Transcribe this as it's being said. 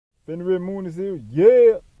Fenrir Moon is here.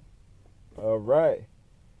 Yeah. All right.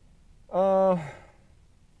 I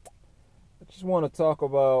just want to talk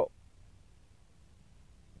about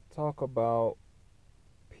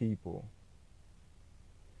people.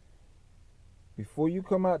 Before you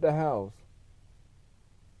come out the house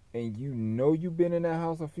and you know you've been in that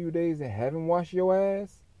house a few days and haven't washed your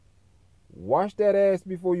ass, wash that ass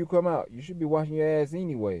before you come out. You should be washing your ass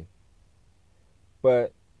anyway.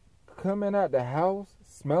 But coming out the house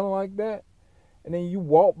smelling like that, and then you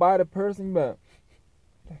walk by the person, you like,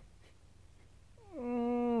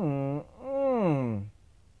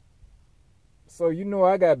 So you know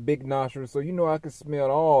I got big nostrils, so you know I can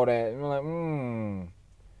smell all that. And I'm like,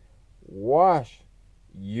 wash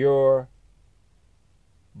your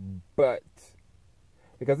butt.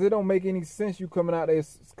 Because it don't make any sense you coming out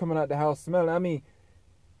the house smelling. I mean,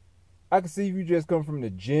 I can see if you just come from the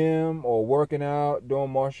gym or working out,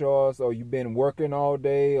 doing martial arts, or you've been working all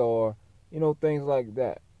day, or, things like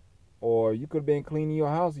that. Or you could have been cleaning your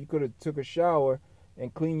house. You could have took a shower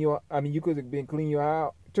and you could have been cleaning your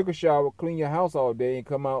house, took a shower, clean your house all day and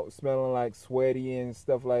come out smelling like sweaty and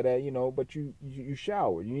stuff like that, but you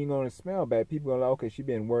showered. You ain't going to smell bad. People are like, okay, she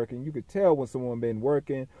been working. You could tell when someone been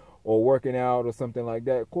working or working out or something like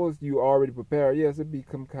that. Of course, you already prepared. Yes, it be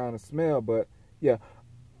some kind of smell, but yeah.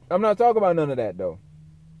 I'm not talking about none of that, though.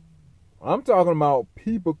 I'm talking about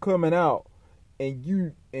people coming out and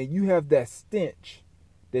you have that stench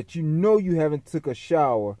that you know you haven't took a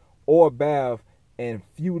shower or a bath in a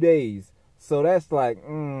few days. So that's like,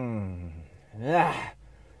 And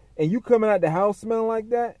you coming out the house smelling like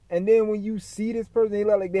that, and then when you see this person, they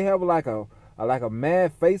look like they have like a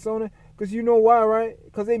mad face on it. Cause you know why, right?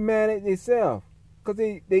 Cause they mad at themselves. Cause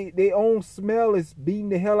they own smell is beating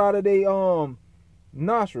the hell out of their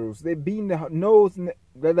nostrils. They beating the nose, and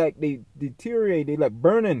they deteriorate. They like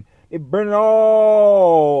burning. They burning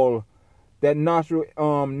all that nostril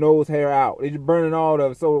nose hair out. They just burning all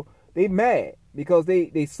of it. So they mad because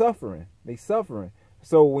they suffering. They suffering.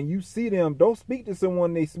 So when you see them, don't speak to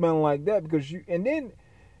someone they smelling like that, because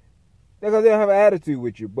they'll have an attitude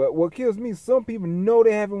with you. But what kills me, some people know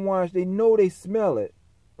they haven't washed. They know they smell it,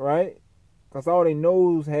 right? Because all their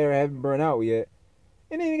nose hair haven't burned out yet.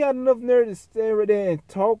 And then you got enough nerve to stand right there and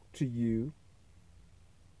talk to you.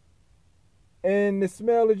 And the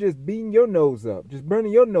smell is just beating your nose up, just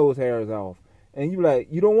burning your nose hairs off. And you like,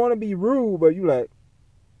 you don't want to be rude, but you like,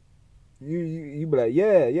 you be like,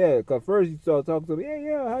 yeah. Because first you start talking to them,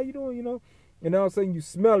 yeah, how you doing, And all of a sudden you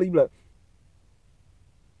smell it, you be like,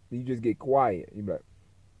 you just get quiet. You be like,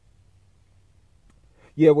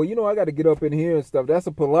 yeah, well, I got to get up in here and stuff. That's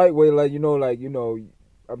a polite way,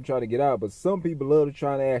 I'm trying to get out. But some people love to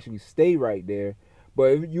try to actually stay right there.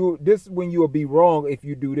 But when you'll be wrong if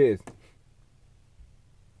you do this.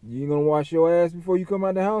 You ain't gonna wash your ass before you come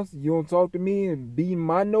out the house? You don't talk to me and beating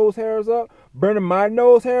my nose hairs up, burning my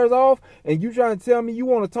nose hairs off, and you trying to tell me you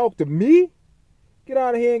want to talk to me? Get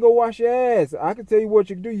out of here and go wash your ass. I can tell you what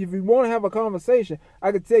you can do. If you want to have a conversation,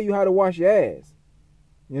 I can tell you how to wash your ass.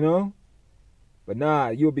 But nah,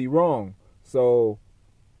 you'll be wrong. So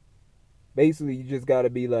basically you just gotta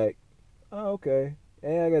be like, oh, okay.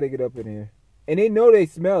 Hey, I gotta get up in here. And they know they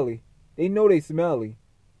smelly. They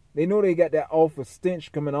know they got that awful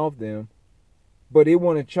stench coming off them. But they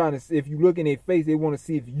want to try to, if you look in their face, they want to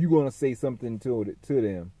see if you're going to say something to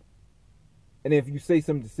them. And if you say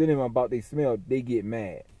something to them about their smell, they get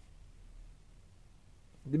mad.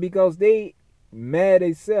 Because they mad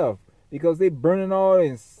themselves. Because they burning all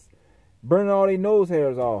their nose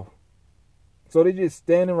hairs off. So they just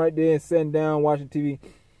standing right there and sitting down watching TV.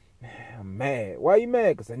 I'm mad. Why you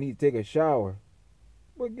mad? Because I need to take a shower.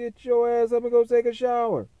 Well, get your ass up and go take a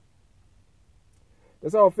shower.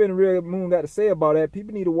 That's all Fenrir Moon got to say about that.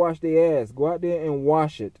 People need to wash their ass. Go out there and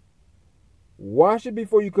wash it. Wash it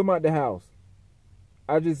before you come out the house.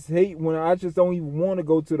 I just don't even want to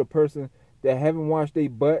go to the person that haven't washed their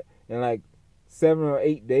butt in like 7 or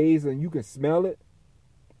 8 days and you can smell it.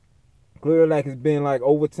 Clear like it's been like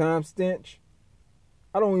overtime stench.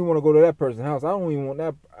 I don't even want to go to that person's house. I don't even want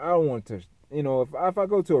that. I don't want to, if I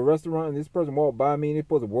go to a restaurant and this person walk by me and they're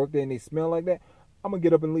supposed to work there and they smell like that, I'm going to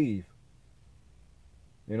get up and leave.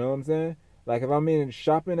 You know what I'm saying? Like if I'm in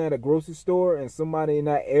shopping at a grocery store and somebody in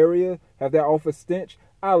that area have that awful stench,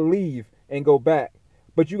 I'll leave and go back.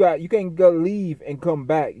 But you can't go leave and come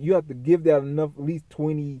back. You have to give that enough, at least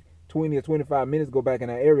 20 or 25 minutes to go back in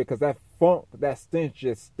that area, because that funk, that stench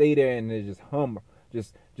just stay there and it just hum.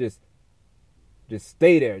 Just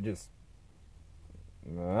stay there.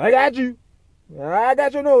 I got you. I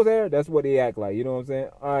got your nose hair. That's what they act like. You know what I'm saying?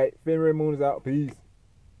 All right. Fenrir Moon is out. Peace.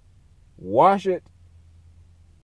 Wash it.